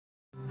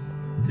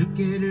Look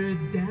at her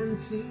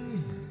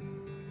dancing.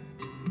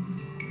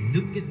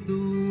 Look at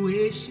the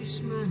way she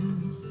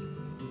smiles.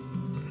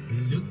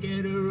 Look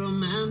at her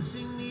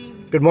romancing me.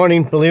 Good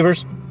morning,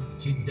 believers.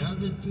 She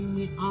does it to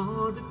me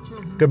all the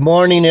time. Good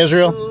morning,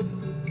 Israel.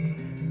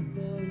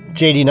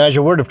 JD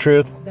Niger, word of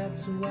truth.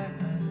 That's why I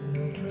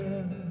love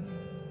her.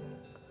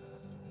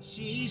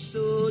 She's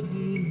so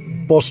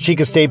deep. Bolsa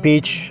Chica State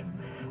Beach,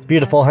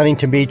 beautiful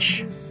Huntington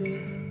Beach,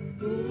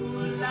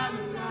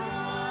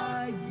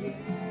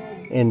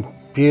 in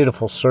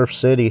beautiful Surf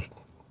City,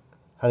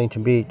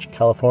 Huntington Beach,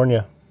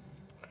 California.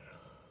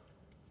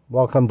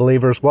 Welcome,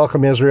 believers.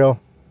 Welcome, Israel.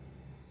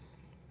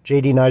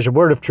 JD Niger,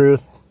 word of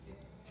truth.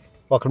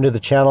 Welcome to the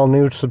channel,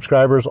 new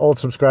subscribers, old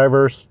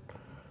subscribers.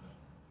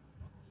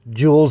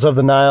 Jewels of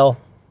the Nile,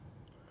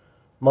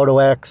 Moto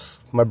X,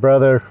 my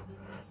brother,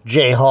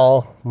 Jay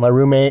Hall, my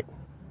roommate.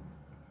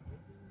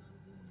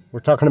 We're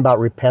talking about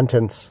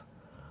repentance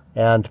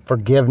and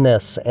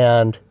forgiveness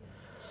and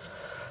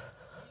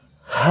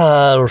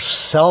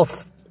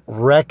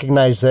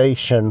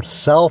self-recognition,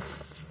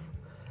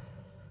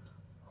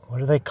 what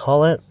do they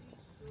call it?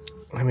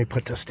 Let me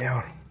put this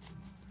down.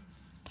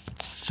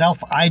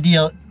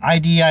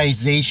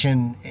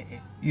 Self-idealization.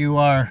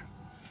 We're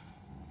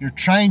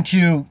trying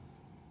to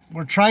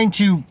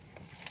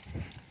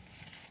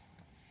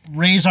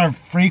raise our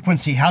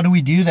frequency. How do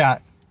we do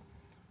that?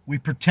 We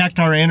protect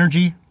our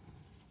energy.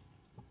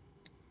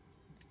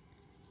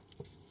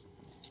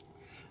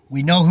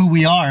 We know who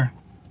we are.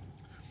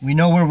 We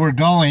know where we're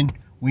going.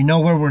 We know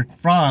where we're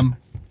from.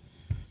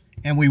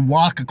 And we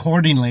walk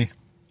accordingly.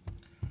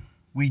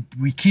 We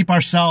keep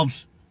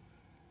ourselves.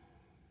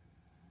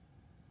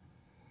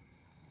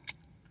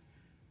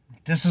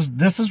 This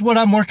is what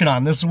I'm working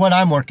on. This is what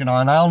I'm working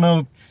on. I don't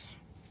know.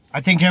 I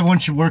think everyone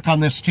should work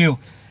on this too.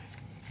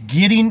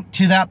 Getting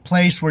to that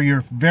place where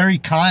you're very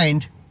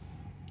kind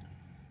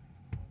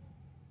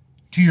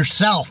to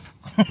yourself.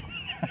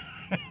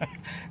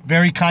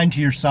 Very kind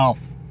to yourself.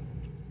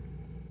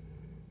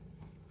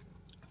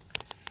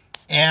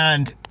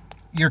 And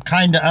you're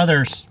kind to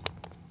others.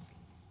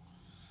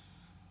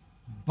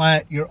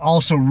 But you're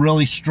also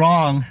really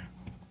strong.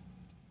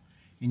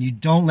 And you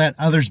don't let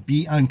others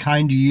be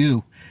unkind to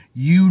you.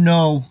 You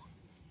know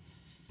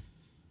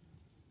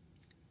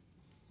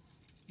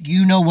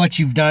what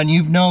you've done.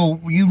 You know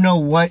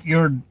what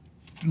your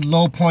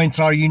low points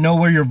are. You know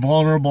where you're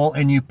vulnerable,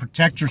 and you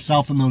protect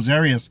yourself in those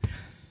areas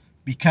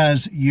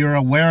because you're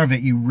aware of it.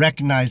 You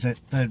recognize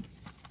it. The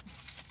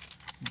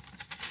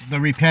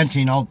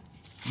repenting.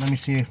 Let me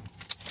see.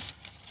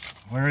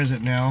 Where is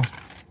it now?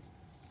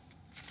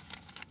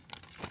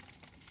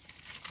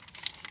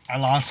 I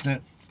lost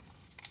it.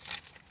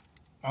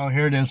 Oh,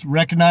 here it is.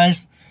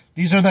 Recognize.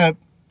 These are the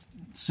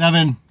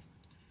 7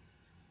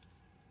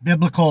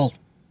 biblical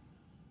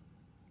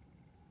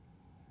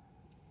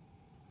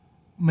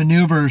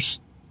maneuvers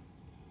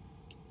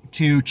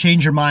to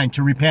change your mind,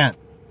 to repent,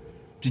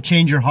 to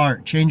change your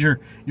heart. Change your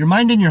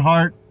mind and your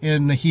heart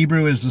in the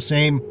Hebrew is the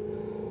same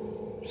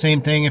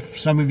thing. If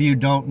some of you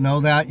don't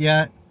know that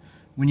yet,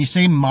 when you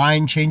say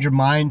mind, change your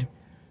mind,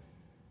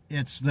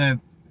 it's the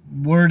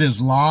word is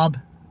lob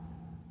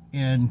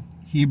in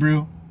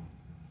Hebrew,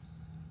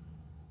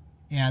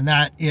 and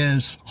that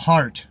is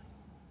heart.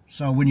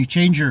 So when you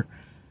change your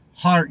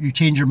heart, you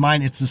change your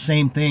mind. It's the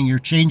same thing.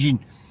 You're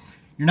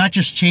not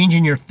just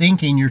changing your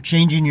thinking, you're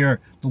changing the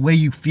way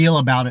you feel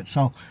about it.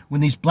 So when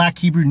these black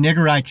Hebrew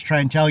niggerites try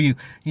and tell you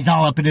he's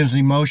all up in his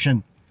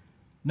emotion,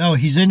 no,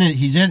 he's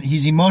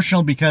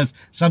emotional because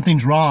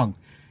something's wrong.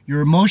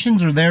 Your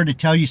emotions are there to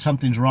tell you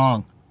something's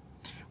wrong.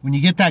 When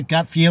you get that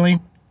gut feeling,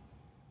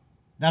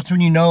 that's when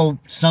you know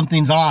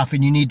something's off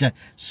and you need to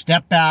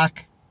step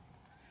back,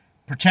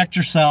 protect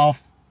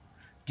yourself,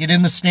 get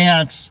in the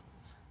stance,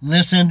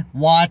 listen,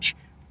 watch,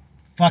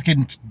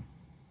 fucking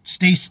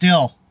stay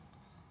still.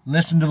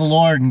 Listen to the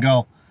Lord and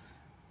go,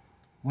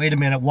 wait a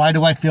minute, why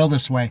do I feel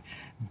this way?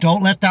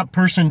 Don't let that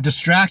person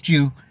distract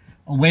you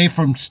away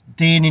from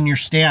staying in your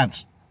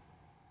stance.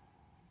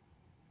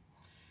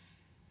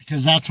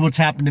 Because that's what's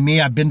happened to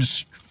me.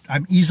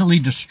 I'm easily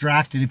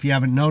distracted, if you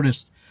haven't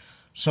noticed.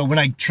 So when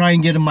I try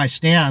and get in my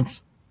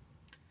stance,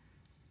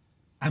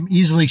 I'm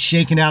easily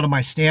shaken out of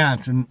my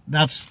stance. And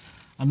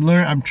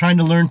I'm trying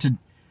to learn to,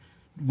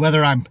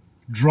 whether I'm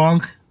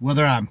drunk,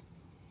 whether I'm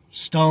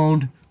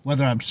stoned,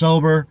 whether I'm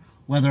sober,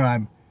 whether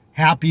I'm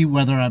happy,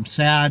 whether I'm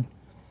sad,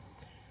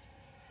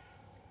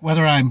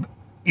 whether I'm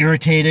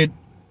irritated,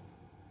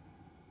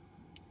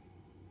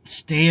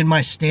 stay in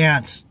my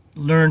stance.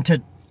 Learn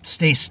to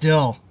stay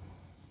still.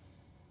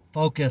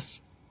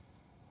 Focus.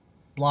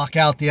 Block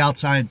out the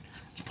outside.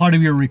 It's part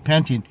of your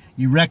repenting.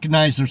 You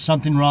recognize there's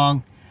something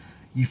wrong.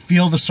 You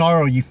feel the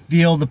sorrow. You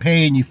feel the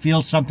pain. You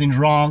feel something's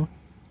wrong.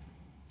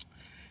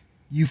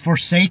 You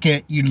forsake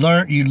it. You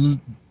learn. You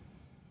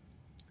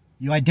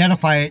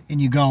identify it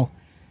and you go,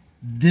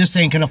 this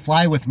ain't going to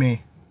fly with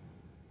me.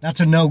 That's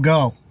a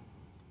no-go.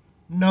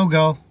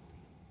 No-go.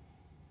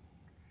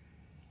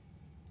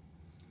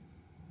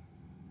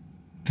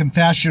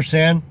 Confess your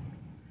sin.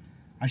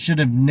 I should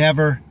have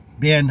never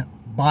been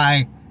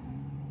by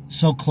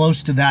so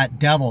close to that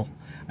devil.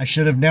 I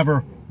should have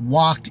never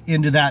walked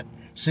into that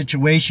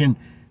situation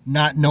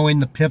not knowing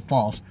the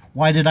pitfalls.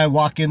 Why did I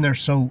walk in there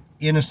so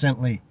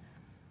innocently?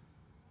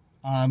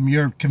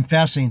 You're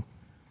confessing.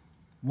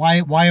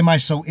 Why am I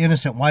so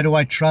innocent? Why do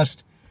I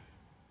trust?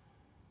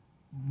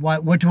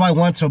 What do I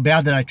want so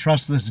bad that I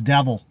trust this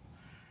devil?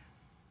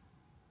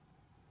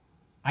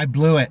 I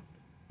blew it.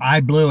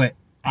 I blew it.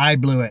 I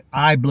blew it.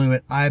 I blew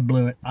it. I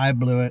blew it. I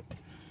blew it.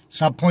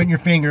 Stop pointing your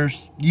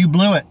fingers. You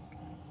blew it.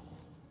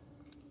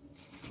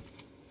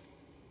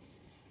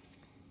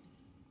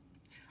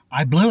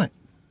 I blew it.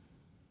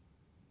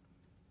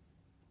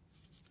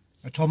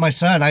 I told my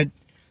son,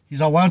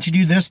 he's all, why don't you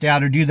do this,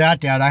 Dad, or do that,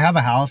 Dad? I have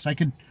a house. I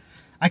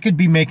could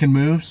be making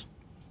moves.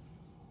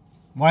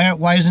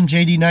 Why isn't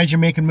JD Niger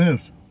making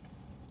moves?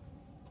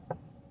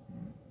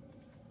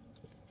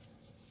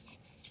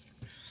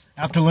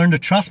 I have to learn to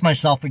trust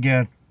myself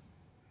again.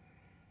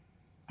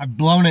 I've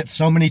blown it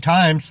so many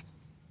times.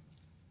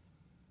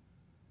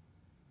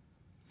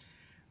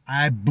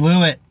 I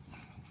blew it.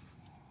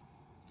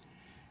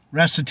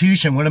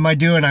 Restitution. What am I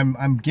doing?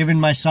 I'm giving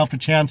myself a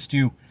chance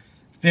to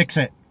fix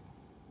it.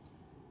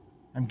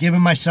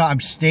 I'm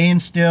staying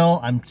still.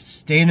 I'm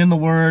staying in the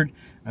Word.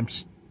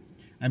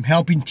 I'm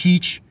helping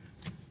teach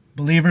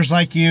believers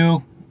like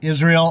you,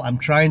 Israel. I'm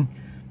trying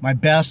my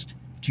best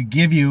to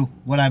give you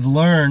what I've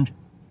learned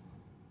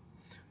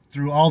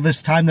through all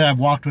this time that I've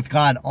walked with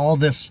God, all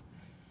this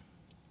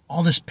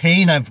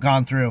pain I've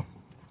gone through.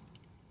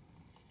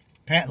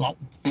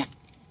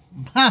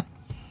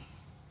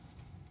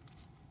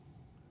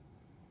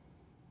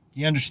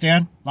 You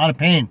understand? A lot of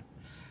pain.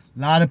 A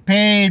lot of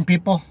pain,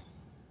 people.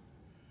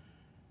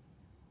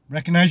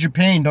 Recognize your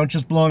pain. Don't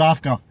just blow it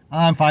off. Go,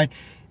 I'm fine.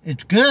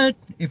 It's good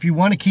if you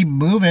want to keep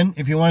moving,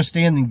 if you want to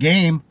stay in the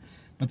game.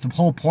 But the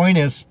whole point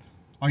is,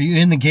 are you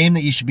in the game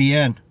that you should be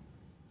in?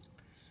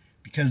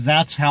 Because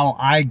that's how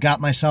I got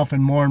myself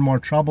in more and more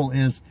trouble,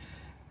 is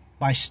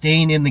by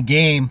staying in the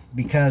game,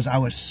 because I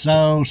was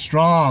so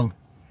strong.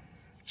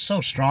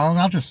 So strong.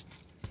 The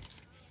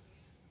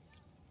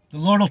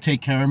Lord will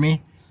take care of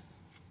me.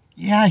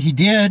 Yeah, He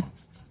did.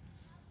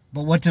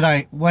 But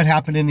what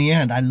happened in the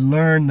end? I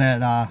learned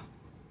that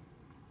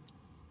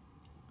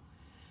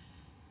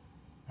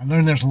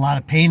there's a lot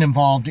of pain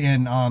involved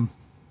in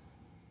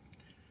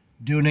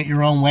doing it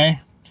your own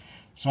way.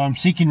 So I'm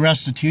seeking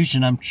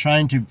restitution. I'm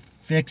trying to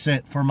fix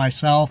it for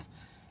myself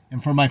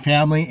and for my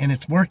family, and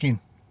it's working.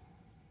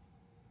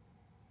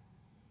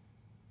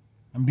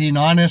 I'm being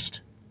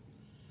honest.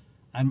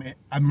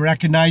 I'm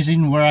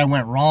recognizing where I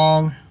went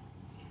wrong.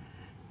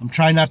 I'm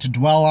trying not to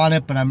dwell on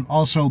it, but I'm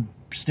also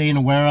staying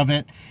aware of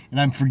it, and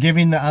I'm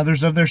forgiving the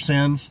others of their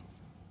sins.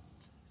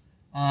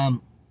 I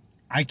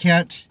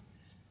can't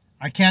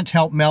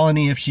help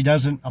Melanie if she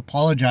doesn't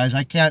apologize.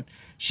 We can't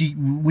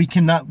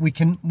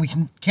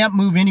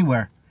move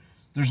anywhere.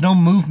 There's no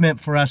movement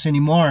for us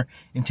anymore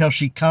until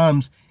she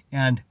comes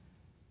and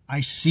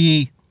I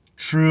see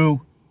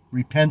true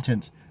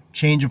repentance,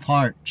 change of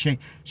heart.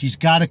 She's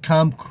got to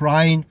come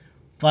crying,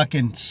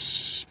 fucking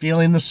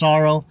feeling the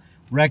sorrow,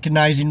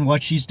 recognizing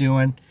what she's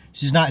doing.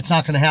 It's not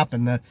going to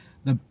happen. The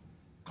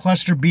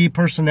cluster B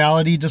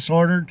personality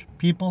disordered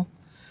people,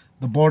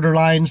 the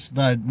borderlines,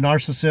 the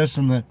narcissists,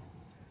 and the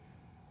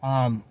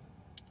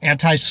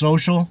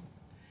antisocial,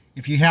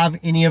 if you have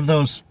any of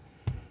those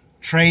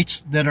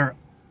traits that are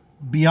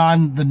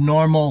beyond the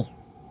normal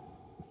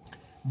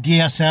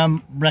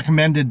DSM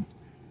recommended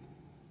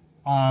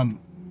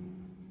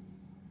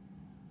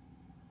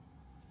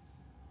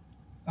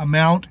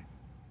amount,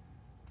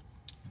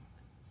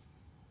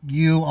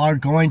 you are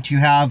going to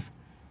have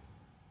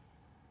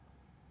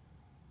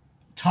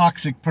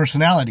toxic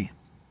personality.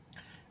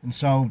 And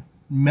so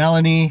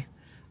Melanie,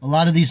 a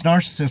lot of these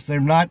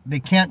narcissists, they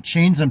can't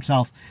change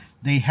themselves.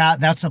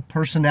 That's a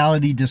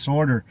personality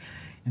disorder.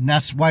 And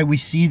that's why we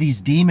see these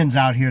demons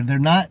out here.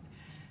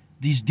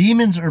 These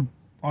demons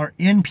are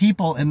in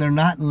people, and they're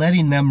not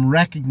letting them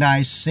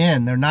recognize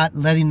sin. They're not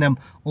letting them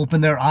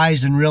open their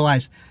eyes and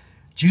realize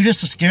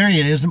Judas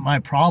Iscariot isn't my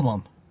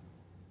problem.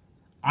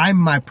 I'm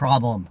my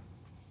problem.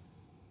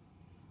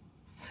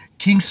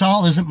 King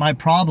Saul isn't my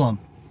problem.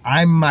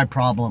 I'm my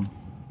problem.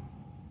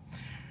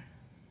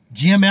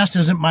 GMS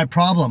isn't my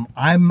problem.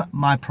 I'm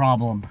my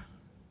problem.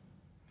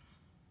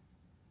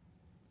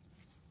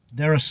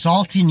 They're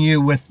assaulting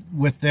you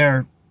with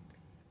their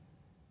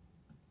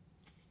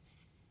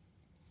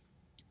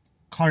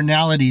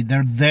carnality.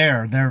 They're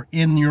there. They're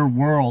in your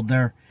world.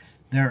 They're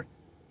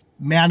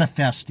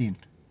manifesting.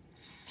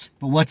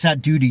 But what's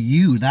that do to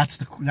you?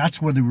 That's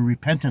where the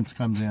repentance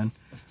comes in.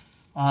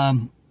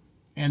 And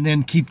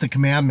then keep the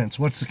commandments.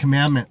 What's the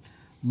commandment?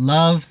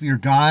 Love your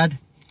God.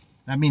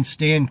 That means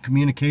stay in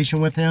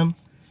communication with Him.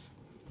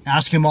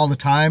 Ask Him all the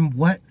time.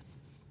 What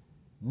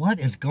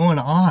is going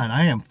on?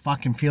 I am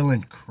fucking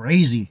feeling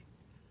crazy.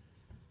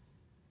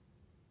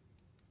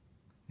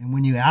 And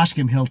when you ask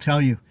Him, He'll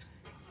tell you,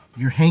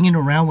 you're hanging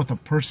around with a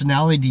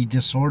personality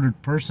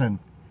disordered person.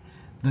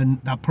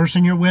 That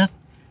person you're with,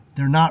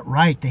 they're not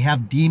right. They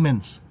have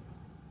demons.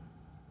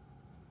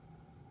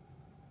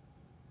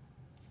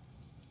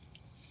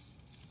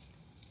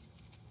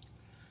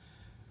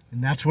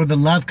 And that's where the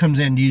love comes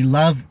in. Do you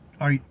love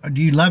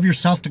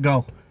yourself to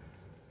go,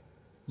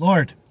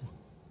 Lord,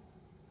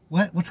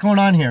 what's going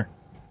on here?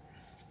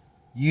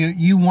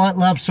 You want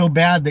love so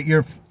bad that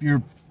you're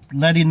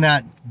letting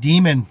that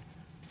demon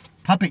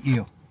puppet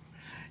you.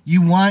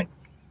 You want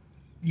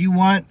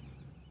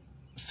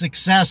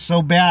success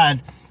so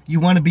bad. You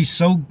want to be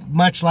so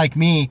much like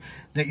me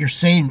that you're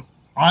saying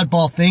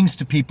oddball things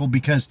to people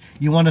because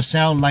you want to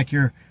sound like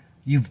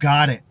you've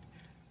got it.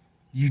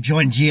 You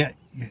joined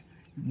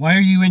Why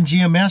are you in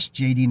GMS,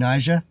 JD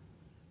Nija?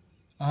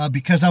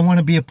 Because I want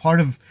to be a part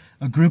of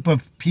a group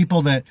of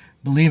people that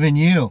believe in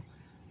you.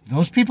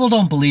 Those people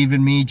don't believe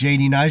in me,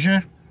 JD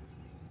Nija.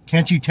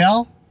 Can't you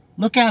tell?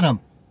 Look at them.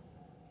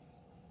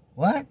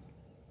 What?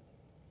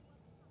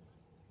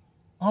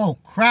 Oh,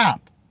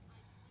 crap.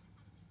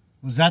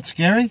 Was that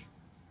scary?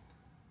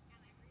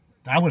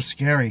 That was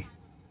scary.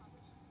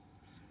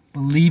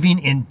 Believing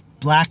in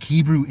Black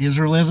Hebrew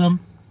Israelism?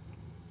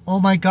 Oh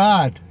my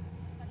God.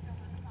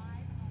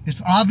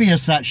 It's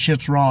obvious that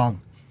shit's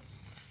wrong.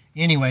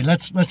 Anyway,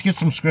 let's get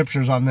some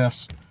scriptures on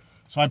this.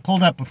 So I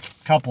pulled up a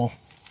couple.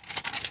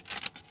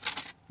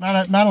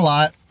 Not a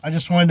lot. I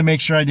just wanted to make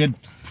sure I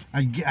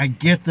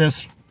get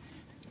this.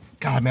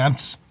 God, man, I'm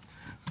just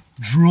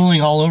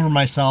drooling all over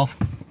myself.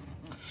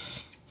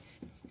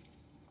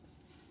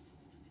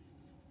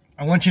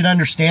 I want you to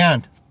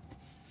understand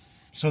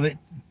so that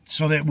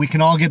we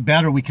can all get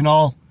better. We can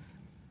all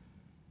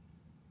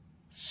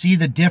see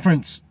the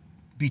difference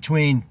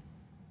between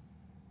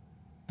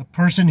the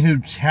person who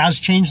has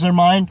changed their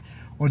mind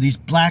or these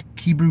black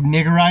Hebrew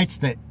niggerites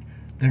that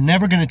they're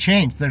never going to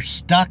change. They're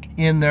stuck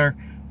in their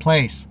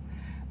place.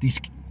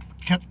 These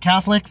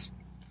Catholics,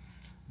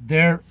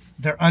 they're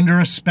under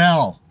a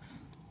spell.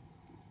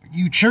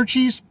 You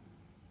churchies,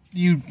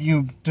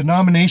 you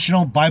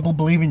denominational Bible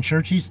believing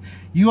churchies,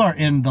 you are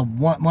in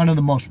one of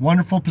the most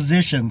wonderful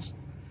positions.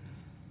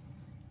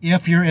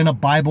 If you're in a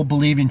Bible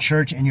believing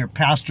church and your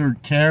pastor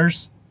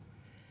cares,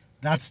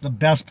 that's the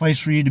best place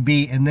for you to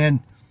be. And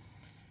then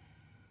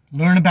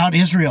learn about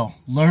Israel,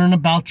 learn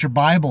about your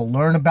Bible,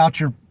 learn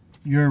about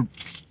your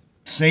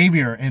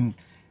Savior and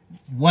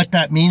what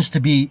that means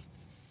to be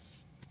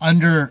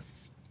under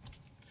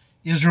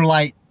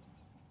Israelite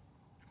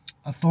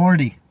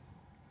authority.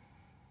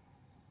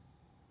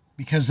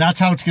 Because that's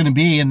how it's going to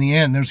be in the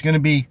end. It's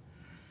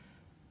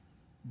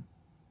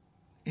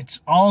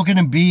all going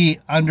to be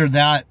under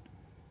that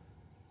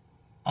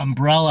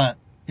umbrella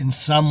in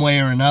some way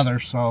or another.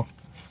 So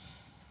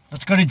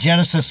let's go to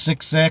Genesis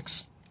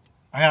 6:6.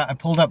 I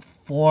pulled up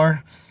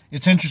 4.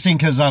 It's interesting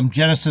because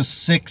Genesis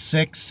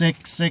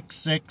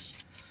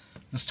 6:6.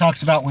 This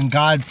talks about when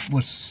God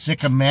was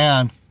sick of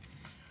man.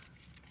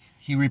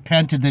 He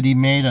repented that he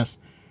made us.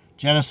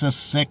 Genesis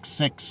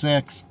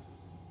 6:6.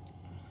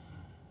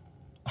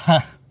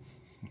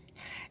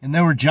 And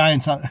there were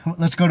giants.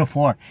 Let's go to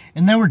 4.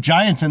 And there were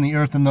giants in the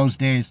earth in those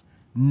days.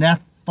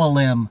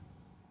 Nephilim.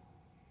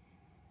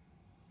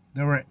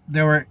 There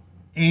were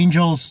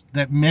angels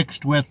that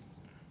mixed with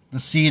the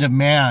seed of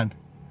man.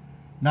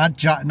 Not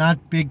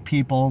big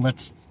people.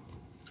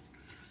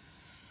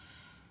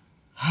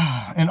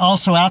 And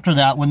also after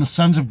that, when the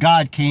sons of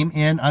God came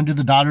in unto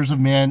the daughters of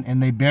men,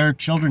 and they bare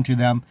children to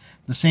them,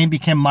 the same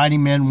became mighty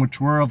men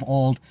which were of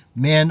old,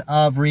 men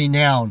of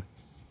renown.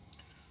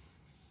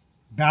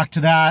 Back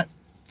to that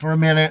for a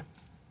minute.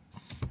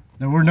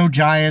 There were no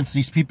giants.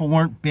 These people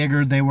weren't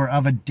bigger. They were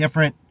of a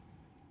different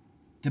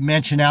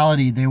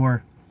dimensionality. They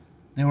were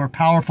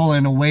powerful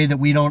in a way that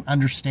we don't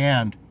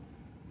understand.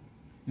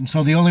 And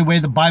so the only way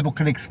the Bible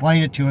can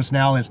explain it to us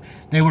now is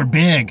they were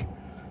big.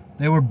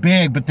 They were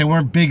big, but they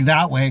weren't big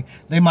that way.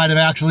 They might have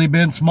actually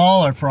been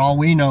smaller for all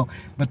we know.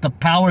 But the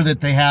power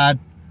that they had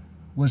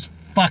was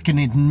fucking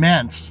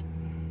immense.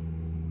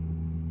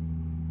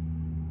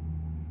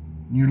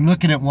 You're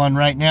looking at one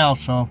right now,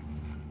 so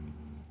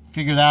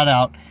figure that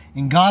out.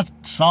 And God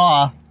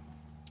saw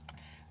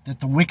that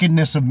the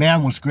wickedness of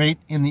man was great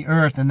in the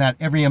earth, and that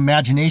every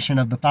imagination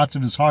of the thoughts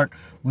of his heart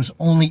was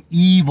only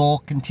evil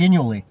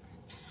continually.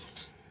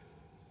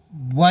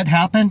 What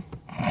happened?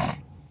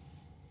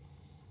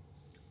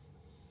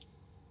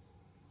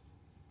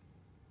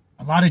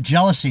 A lot of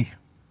jealousy.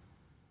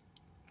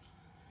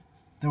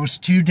 There was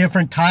 2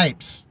 different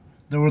types.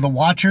 There were the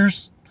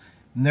watchers,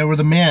 and there were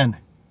the men.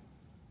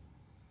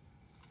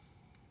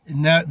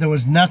 And there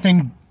was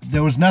nothing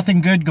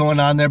good going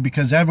on there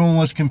because everyone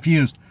was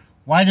confused.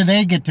 Why do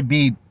they get to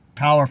be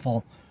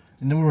powerful?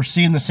 And then we're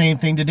seeing the same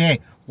thing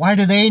today. Why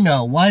do they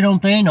know? Why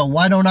don't they know?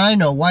 Why don't I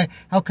know?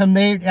 How come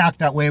they act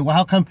that way? Well,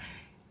 how come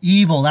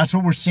evil? That's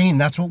what we're seeing.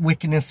 That's what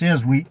wickedness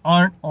is. We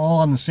aren't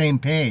all on the same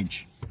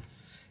page.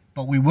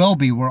 But we will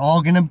be. We're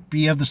all going to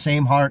be of the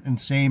same heart and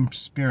same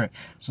spirit.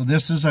 So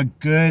this is a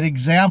good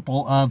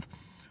example of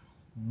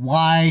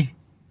why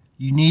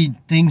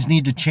things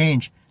need to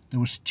change. There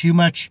was too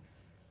much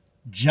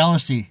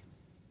jealousy.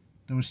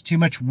 There was too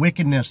much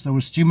wickedness. There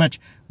was too much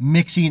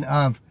mixing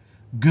of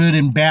good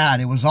and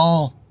bad. It was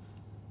all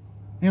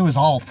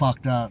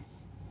fucked up.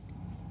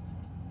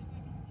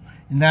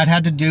 And that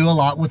had to do a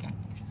lot with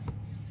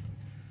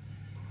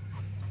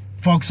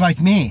folks like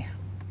me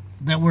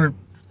that were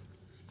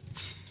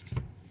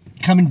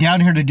coming down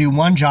here to do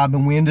one job,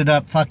 and we ended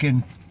up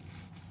fucking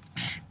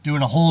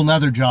doing a whole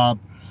nother job.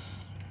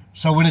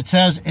 So when it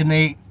says, and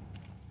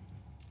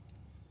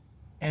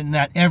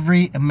that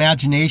every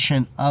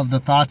imagination of the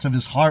thoughts of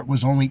his heart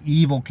was only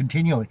evil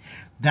continually,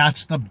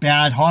 that's the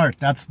bad heart.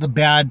 That's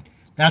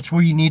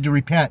where you need to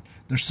repent.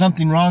 There's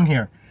something wrong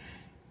here.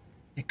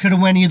 It could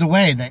have went either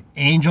way. The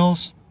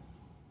angels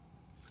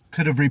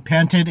could have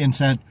repented and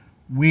said,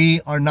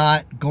 we are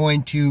not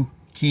going to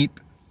keep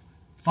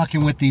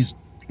fucking with these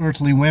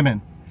earthly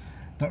women.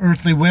 The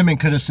earthly women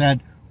could have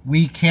said,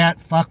 we can't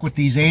fuck with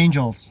these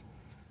angels.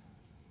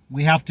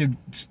 We have to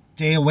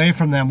stay away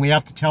from them. We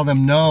have to tell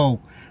them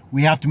no.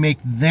 We have to make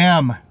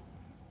them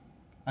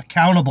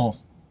accountable.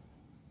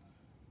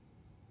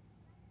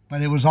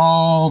 But it was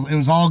all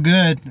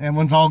good.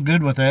 Everyone's all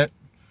good with it.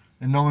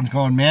 And no one's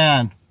going,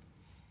 man,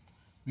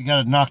 we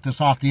got to knock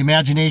this off. The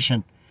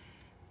imagination.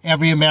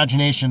 Every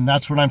imagination.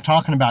 That's what I'm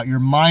talking about. Your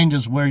mind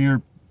is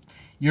where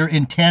your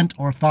intent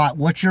or thought.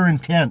 What's your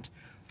intent?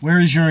 Where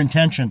is your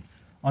intention?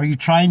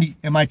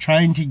 Am I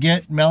trying to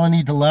get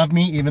Melanie to love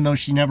me even though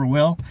she never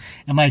will?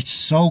 Am I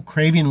so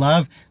craving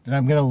love that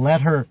I'm going to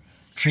let her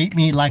treat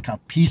me like a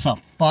piece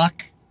of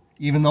fuck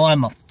even though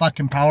I'm a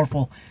fucking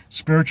powerful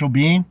spiritual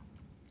being?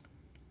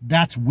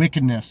 That's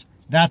wickedness.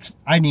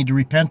 I need to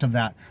repent of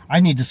that. I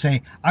need to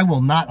say, I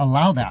will not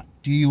allow that.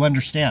 Do you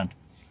understand?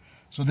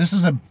 So this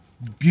is a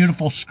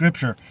beautiful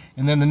scripture.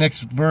 And then the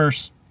next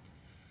verse.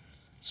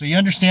 So you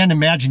understand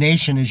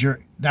imagination is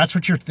that's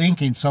what you're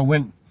thinking. So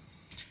when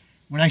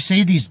I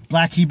say these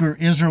black Hebrew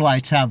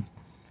Israelites have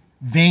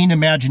vain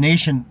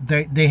imagination,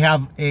 they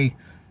have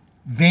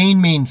vain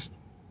means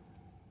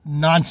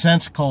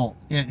nonsensical.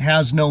 It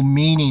has no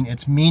meaning.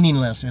 It's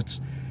meaningless.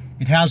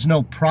 It has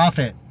no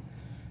profit.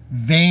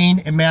 Vain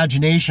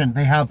imagination.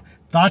 They have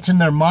thoughts in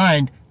their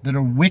mind that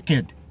are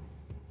wicked.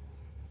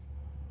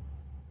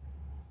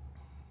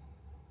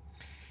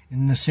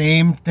 And the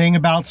same thing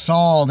about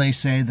Saul, they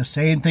say. The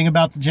same thing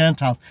about the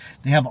Gentiles.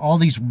 They have all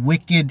these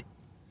wicked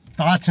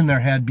thoughts in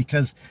their head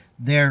because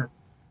they're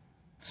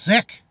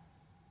sick.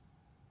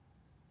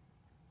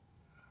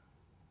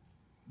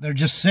 They're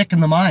just sick in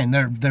the mind.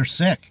 They're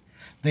sick.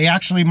 They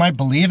actually might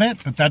believe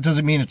it, but that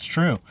doesn't mean it's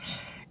true.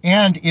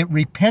 And it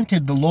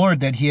repented the Lord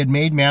that he had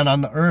made man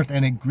on the earth,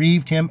 and it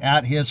grieved him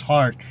at his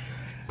heart.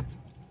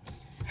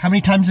 How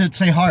many times did it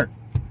say heart?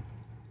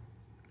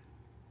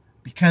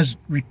 Because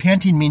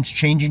repenting means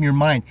changing your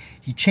mind.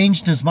 He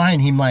changed his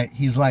mind.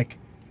 He's like,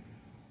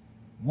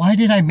 why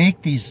did I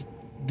make these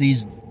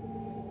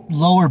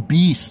lower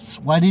beasts?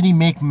 Why did he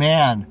make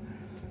man?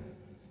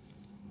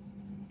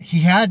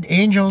 He had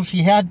angels.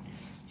 He had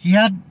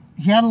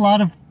a lot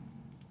of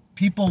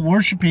people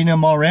worshiping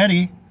him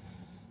already.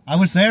 I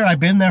was there. I've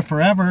been there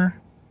forever.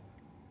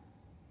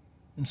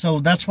 And so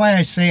that's why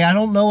I say I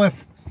don't know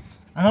if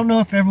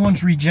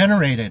everyone's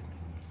regenerated.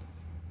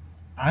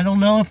 I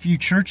don't know if you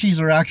churchies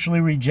are actually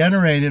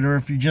regenerated or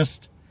if you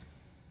just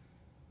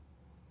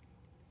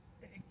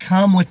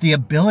come with the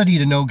ability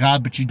to know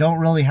God, but you don't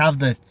really have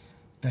the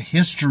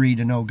history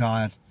to know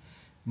God.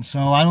 And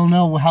so I don't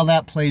know how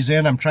that plays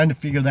in. I'm trying to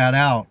figure that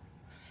out.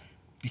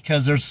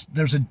 Because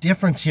there's a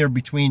difference here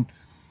between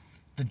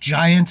the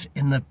giants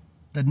and the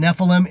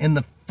Nephilim and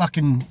the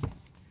fucking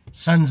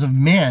sons of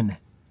men,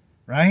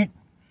 right?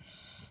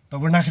 But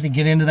we're not going to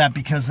get into that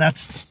because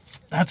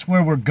that's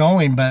where we're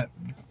going, but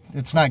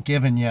it's not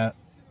given yet.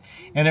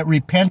 And it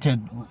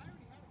repented.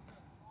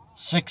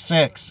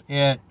 6:6.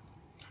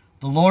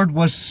 The Lord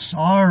was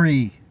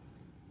sorry.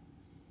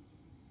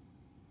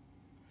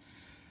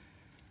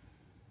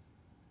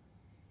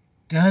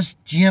 Does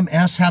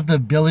GMS have the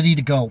ability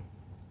to go,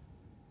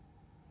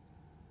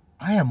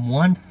 I am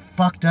one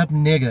fucked up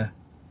nigga.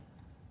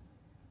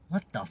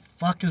 What the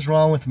fuck is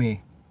wrong with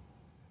me?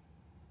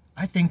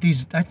 I think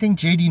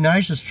JD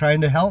Nija's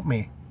trying to help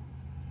me.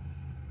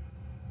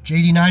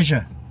 JD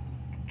Nija.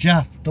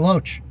 Jeff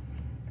Deloach.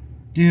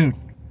 Dude.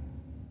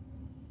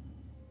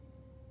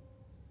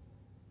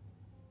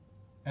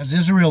 As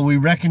Israel, we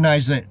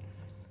recognize that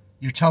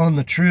you're telling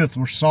the truth.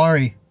 We're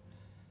sorry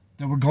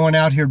that we're going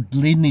out here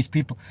leading these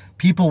people.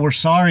 People, we're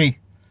sorry.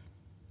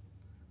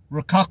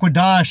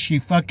 Rakakwadash,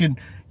 you fucking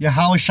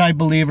Yahushai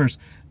believers.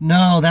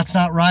 No, that's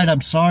not right.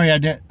 I'm sorry. I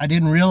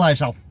didn't realize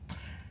how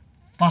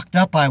fucked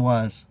up I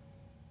was.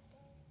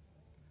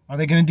 Are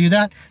they going to do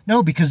that?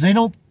 No, because they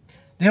don't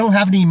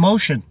have any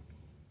emotion.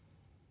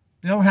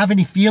 They don't have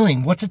any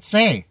feeling. What's it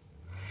say?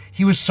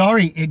 He was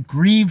sorry. It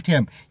grieved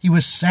him. He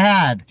was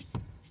sad.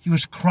 He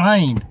was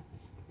crying.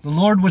 The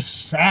Lord was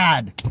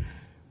sad.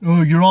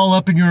 Oh, you're all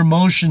up in your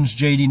emotions,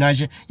 JD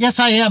Nija. Yes,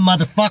 I am,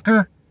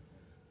 motherfucker.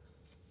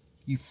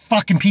 You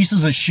fucking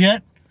pieces of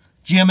shit.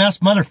 GMS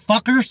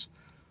motherfuckers.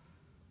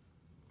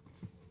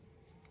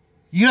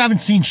 You haven't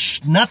seen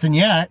nothing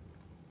yet.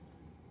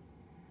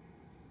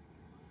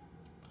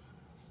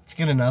 Let's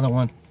get another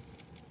one.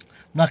 I'm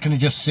not going to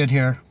just sit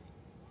here.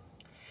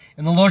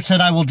 And the Lord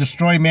said, I will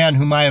destroy man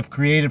whom I have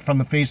created from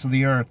the face of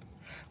the earth.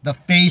 The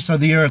face of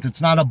the earth.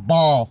 It's not a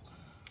ball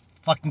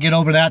Fucking get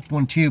over that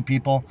one too,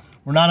 people.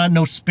 We're not on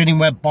no spinning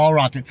web ball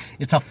rocket.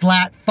 It's a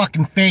flat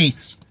fucking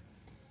face.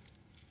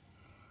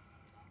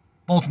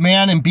 Both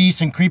man and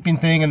beast and creeping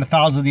thing and the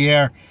fowls of the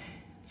air.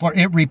 For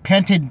it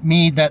repented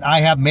me that I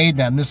have made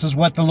them. This is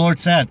what the Lord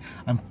said.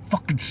 I'm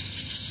fucking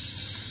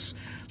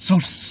so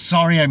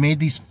sorry I made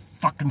these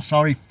fucking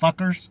sorry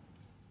fuckers.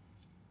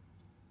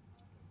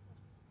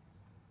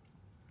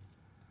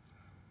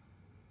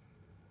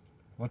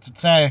 What's it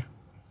say?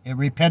 It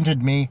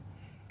repented me.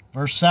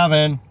 Verse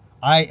 7.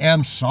 I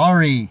am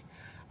sorry.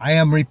 I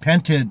am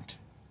repentant.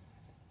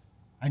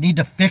 I need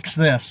to fix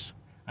this.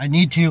 I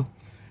need to.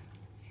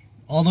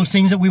 All those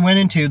things that we went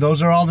into,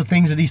 those are all the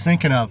things that he's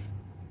thinking of.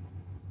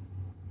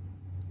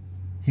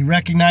 He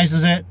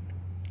recognizes it.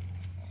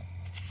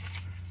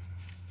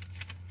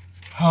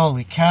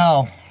 Holy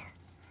cow.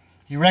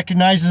 He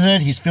recognizes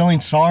it. He's feeling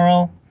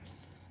sorrow.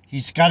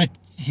 He's got it.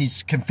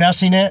 He's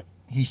confessing it.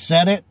 He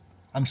said it.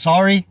 I'm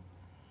sorry.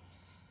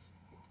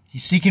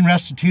 He's seeking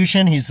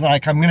restitution. He's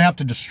like, I'm going to have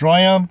to destroy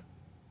him.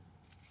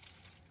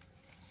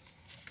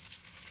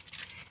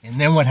 And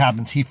then what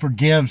happens? He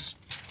forgives.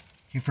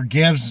 He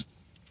forgives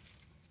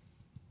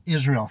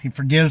Israel. He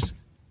forgives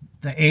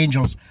the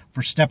angels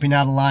for stepping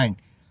out of line.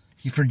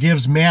 He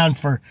forgives man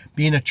for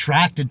being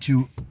attracted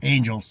to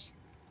angels,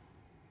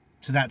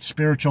 to that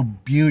spiritual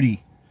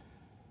beauty.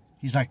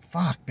 He's like,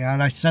 fuck,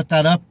 man, I set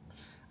that up.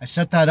 I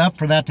set that up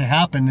for that to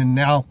happen, and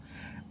now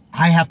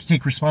I have to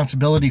take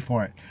responsibility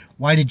for it.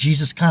 Why did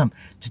Jesus come?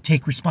 To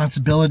take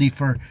responsibility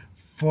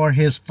for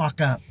his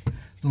fuck up.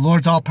 The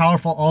Lord's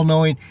all-powerful,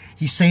 all-knowing.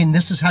 He's saying,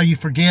 this is how you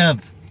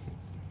forgive.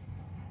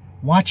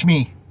 Watch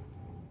me.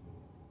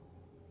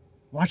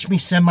 Watch me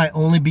send my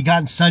only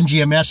begotten son,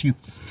 GMS, you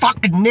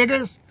fucking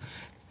niggas.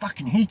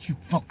 Fucking hate you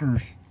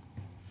fuckers.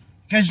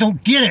 You guys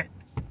don't get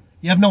it.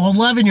 You have no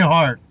love in your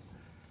heart.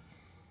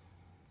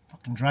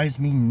 Fucking drives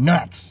me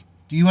nuts.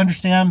 Do you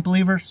understand,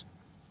 believers?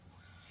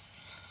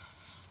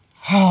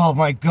 Oh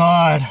my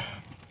God.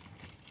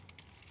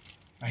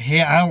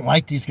 I don't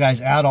like these guys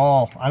at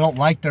all. I don't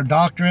like their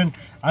doctrine.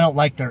 I don't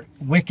like their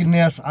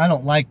wickedness. I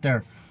don't like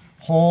their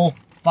whole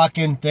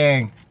fucking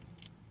thing.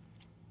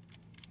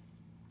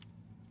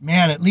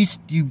 Man, at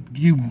least you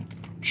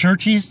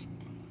churchies,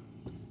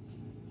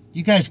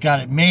 you guys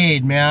got it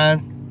made,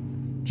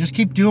 man. Just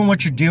keep doing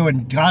what you're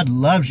doing. God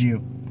loves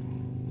you.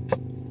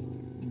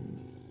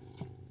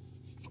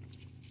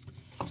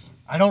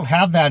 I don't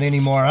have that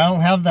anymore. I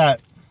don't have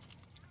that.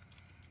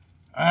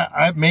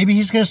 Maybe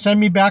he's going to send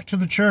me back to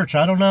the church.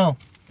 I don't know.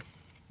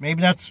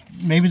 Maybe that's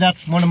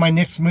one of my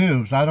next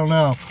moves. I don't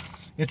know.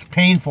 It's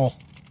painful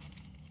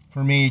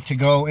for me to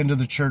go into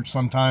the church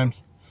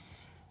sometimes.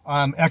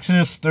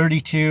 Exodus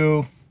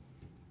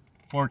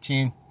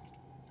 32:14.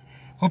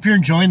 Hope you're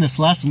enjoying this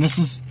lesson. This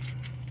is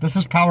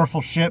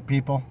powerful shit,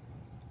 people.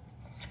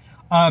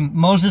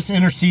 Moses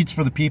intercedes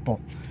for the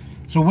people.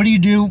 So what do you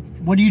do?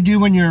 What do you do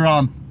when you're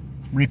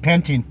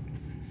repenting?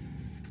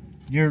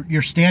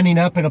 You're standing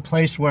up in a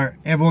place where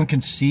everyone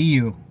can see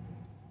you.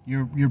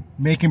 You're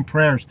making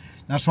prayers.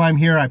 That's why I'm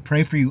here. I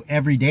pray for you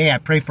every day. I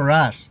pray for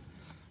us.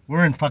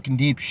 We're in fucking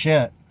deep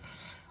shit.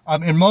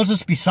 And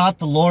Moses besought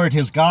the Lord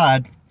his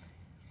God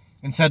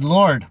and said,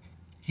 Lord.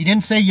 He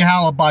didn't say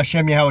Yahweh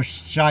Ba'Shem Yahweh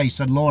Shai. He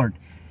said Lord.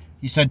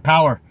 He said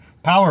power.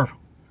 Power.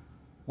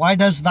 Why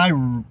does thy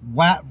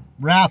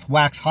wrath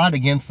wax hot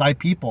against thy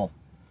people,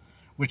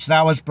 which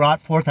thou hast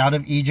brought forth out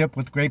of Egypt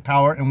with great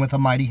power and with a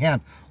mighty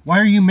hand? Why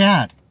are you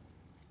mad?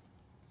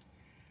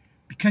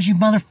 Because you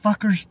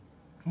motherfuckers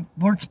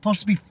weren't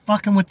supposed to be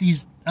fucking with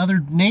these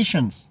other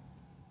nations.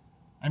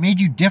 I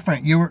made you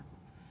different. You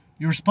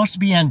were supposed to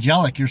be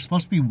angelic. You're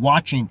supposed to be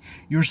watching.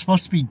 You were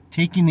supposed to be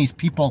taking these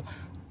people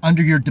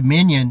under your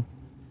dominion.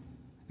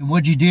 And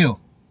what'd you do?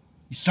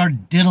 You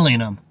started diddling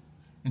them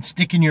and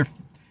sticking your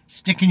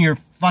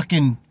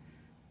fucking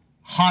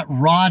hot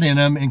rod in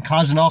them and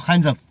causing all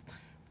kinds of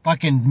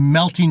fucking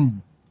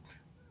melting,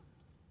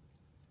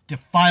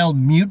 defiled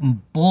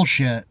mutant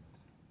bullshit.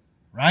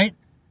 Right?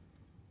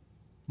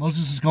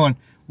 Moses is going,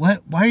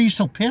 what? Why are you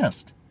so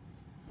pissed?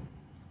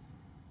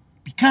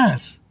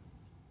 Because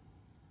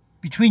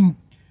between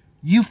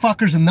you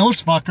fuckers and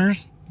those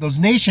fuckers, those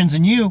nations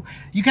and you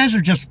guys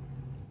are just...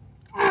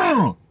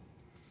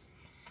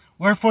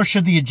 Wherefore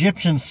should the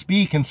Egyptians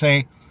speak and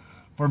say,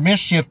 for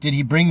mischief did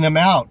he bring them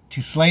out,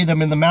 to slay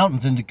them in the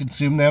mountains and to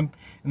consume them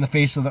in the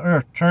face of the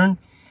earth. Turn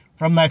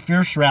from thy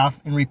fierce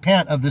wrath and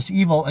repent of this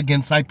evil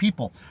against thy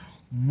people.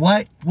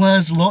 What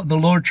was the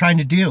Lord trying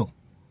to do?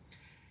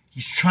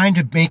 He's trying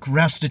to make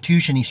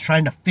restitution. He's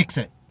trying to fix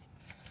it.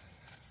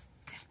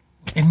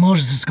 And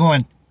Moses is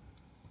going,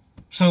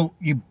 so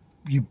you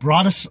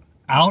brought us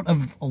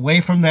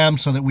away from them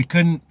so that we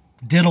couldn't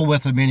diddle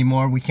with them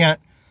anymore. We can't.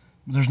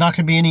 There's not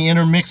going to be any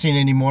intermixing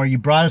anymore. You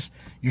brought us,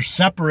 you're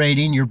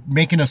separating, you're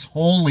making us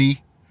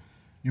holy.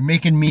 You're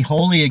making me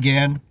holy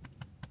again.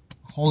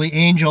 Holy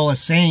angel, a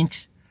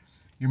saint.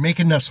 You're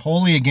making us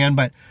holy again.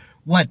 But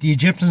what? The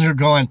Egyptians are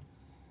going,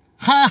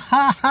 ha,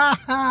 ha, ha,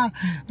 ha.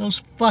 Those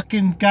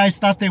fucking guys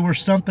thought they were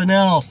something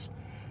else.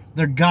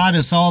 their God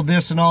is all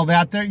this and all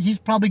that. He's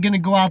probably going to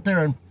go out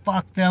there and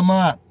fuck them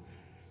up.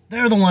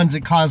 They're the ones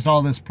that caused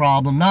all this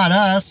problem, not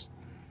us.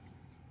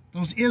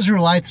 Those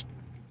Israelites,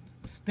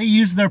 they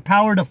used their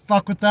power to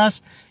fuck with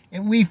us,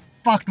 and we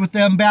fucked with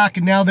them back,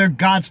 and now their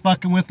God's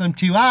fucking with them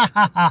too. Ah,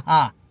 ha, ha,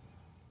 ha.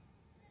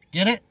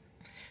 Get it?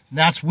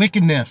 That's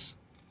wickedness.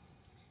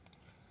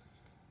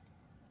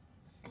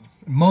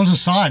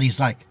 Moses saw it. He's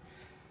like,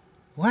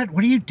 what?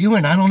 What are you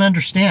doing? I don't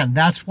understand.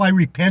 That's why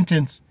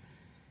repentance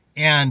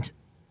and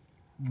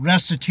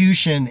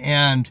restitution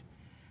and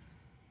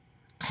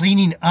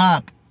cleaning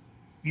up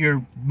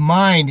your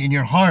mind and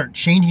your heart,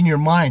 changing your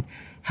mind.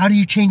 How do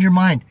you change your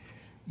mind?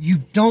 You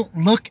don't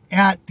look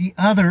at the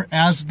other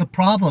as the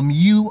problem.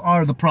 You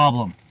are the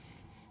problem.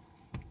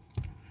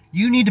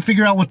 You need to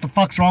figure out what the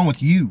fuck's wrong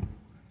with you.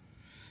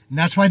 And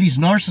that's why these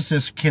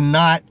narcissists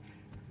cannot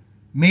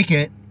make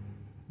it.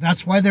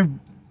 That's why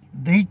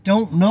they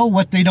don't know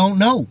what they don't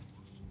know.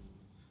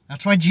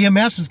 That's why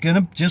GMS is going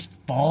to just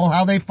fall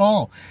how they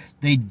fall.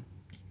 They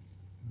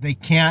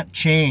can't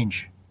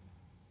change.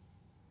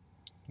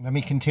 Let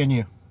me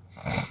continue.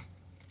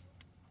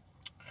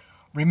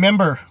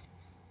 Remember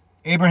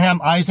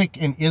Abraham, Isaac,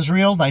 and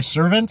Israel, thy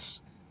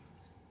servants.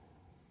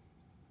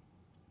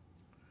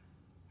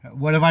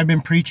 What have I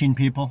been preaching,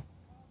 people?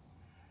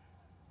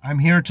 I'm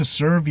here to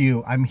serve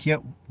you. I'm here.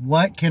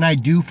 What can I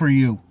do for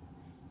you?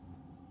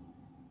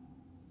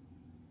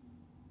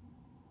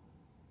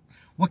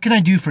 What can I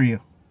do for you?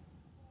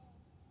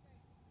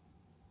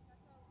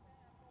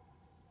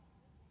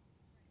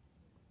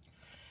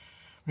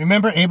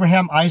 Remember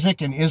Abraham,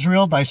 Isaac, and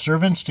Israel, thy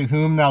servants, to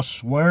whom thou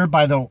sware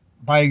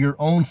by your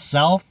own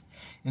self,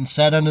 and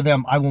said unto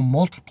them, I will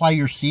multiply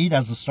your seed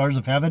as the stars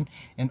of heaven,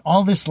 and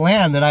all this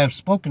land that I have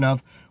spoken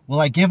of will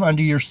I give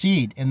unto your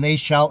seed, and they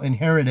shall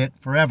inherit it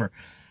forever.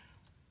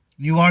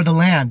 You are the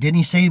land. Didn't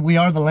he say we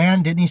are the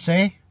land? Didn't he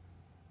say?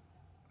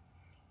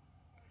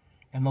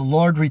 And the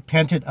Lord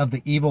repented of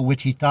the evil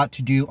which he thought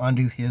to do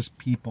unto his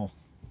people.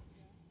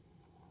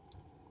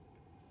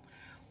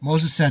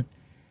 Moses said,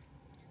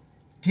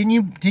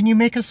 Didn't you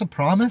make us a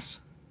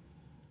promise?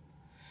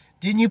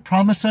 Didn't you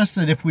promise us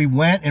that if we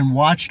went and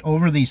watched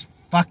over these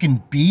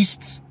fucking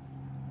beasts,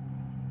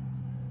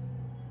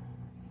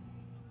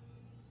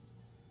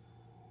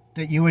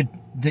 that you would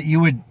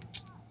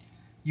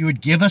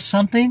give us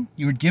something?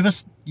 You would give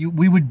us,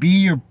 we would be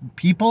your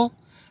people.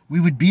 We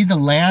would be the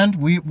land.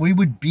 We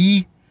would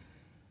be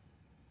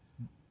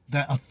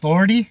the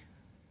authority.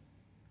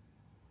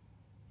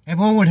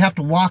 Everyone would have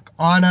to walk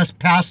on us,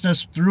 past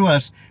us, through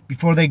us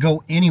before they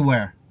go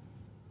anywhere.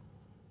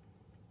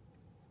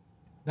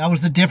 That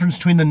was the difference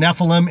between the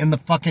Nephilim and the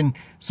fucking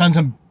sons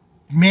of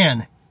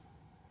men.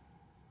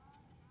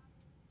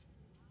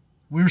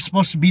 We were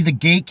supposed to be the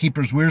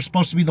gatekeepers. We were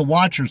supposed to be the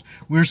watchers.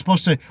 We were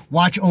supposed to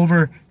watch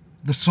over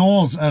the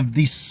souls of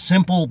these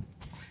simple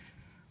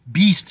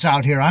beasts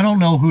out here. I don't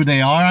know who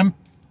they are.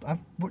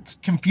 It's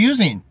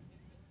confusing.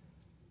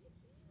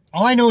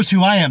 All I know is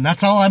who I am.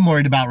 That's all I'm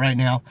worried about right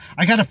now.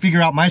 I got to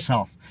figure out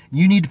myself.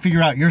 You need to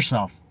figure out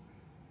yourself.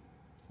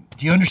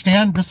 Do you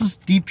understand? This is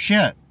deep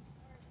shit.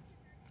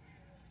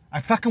 I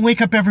fucking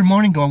wake up every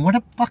morning going, what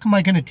the fuck am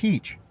I going to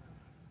teach?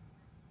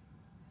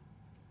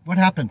 What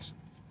happens?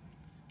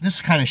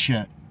 This kind of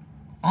shit.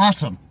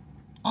 Awesome.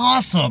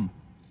 Awesome.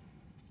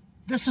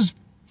 This is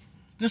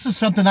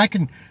something I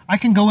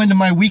can go into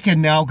my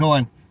weekend now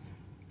going,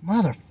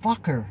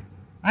 motherfucker,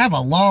 I have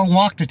a long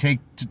walk to take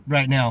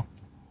right now.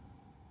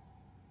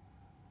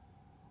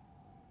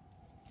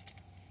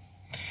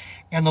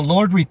 And the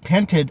Lord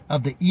repented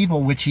of the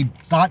evil which he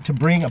thought to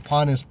bring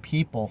upon his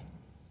people.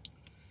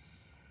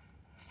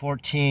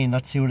 14,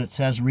 let's see what it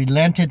says.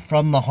 Relented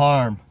from the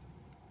harm.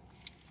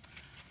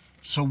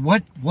 So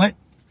what?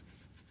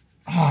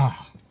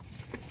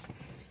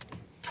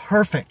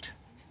 Perfect.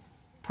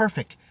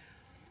 Perfect.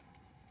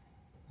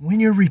 When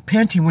you're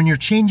repenting, when you're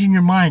changing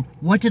your mind,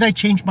 what did I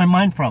change my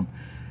mind from?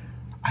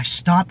 I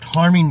stopped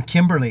harming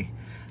Kimberly.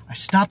 I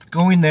stopped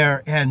going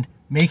there and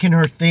making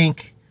her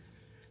think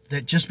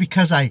that just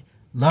because I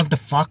loved to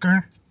fuck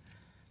her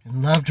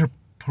and loved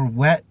her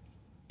wet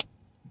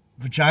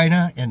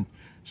vagina and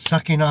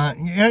sucking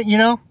on, you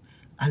know,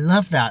 I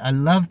love that. I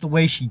love the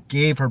way she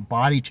gave her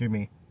body to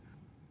me.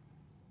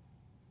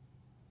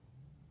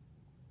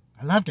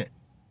 I loved it.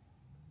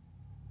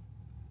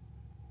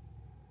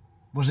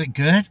 Was it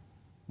good?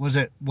 Was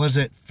it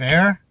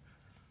fair?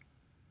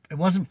 It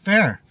wasn't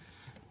fair.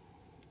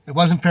 It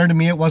wasn't fair to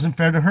me. It wasn't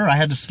fair to her. I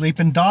had to sleep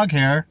in dog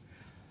hair.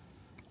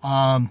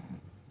 I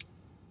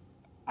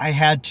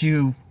had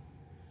to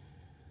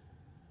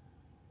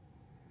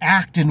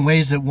act in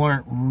ways that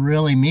weren't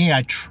really me.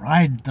 I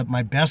tried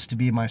my best to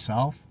be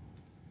myself.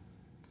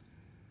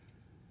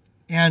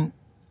 And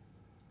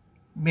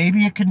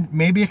maybe it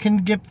can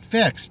get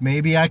fixed.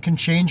 Maybe I can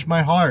change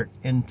my heart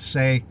and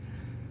say,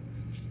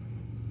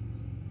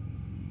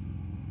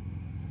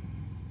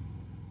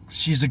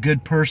 she's a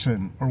good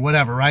person or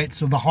whatever, right?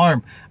 So the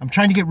harm, I'm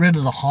trying to get rid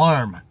of the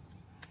harm.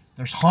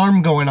 There's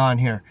harm going on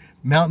here.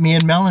 Me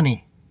and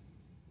Melanie.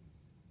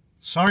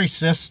 Sorry,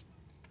 sis.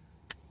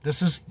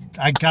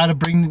 I got to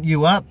bring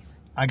you up.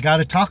 I got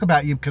to talk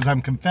about you because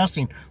I'm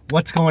confessing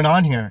what's going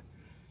on here.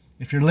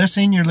 If you're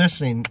listening, you're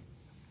listening.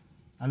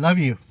 I love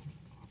you.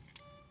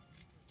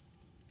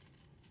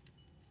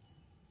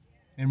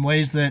 In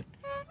ways that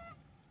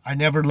I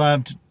never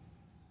loved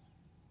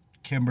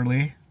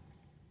Kimberly.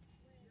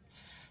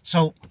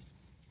 So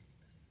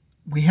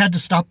we had to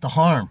stop the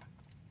harm.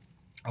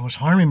 I was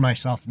harming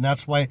myself, and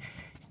that's why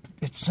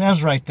it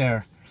says right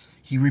there,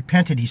 he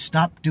repented. He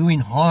stopped doing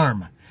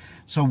harm.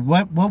 So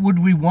what would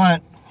we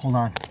want? Hold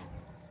on.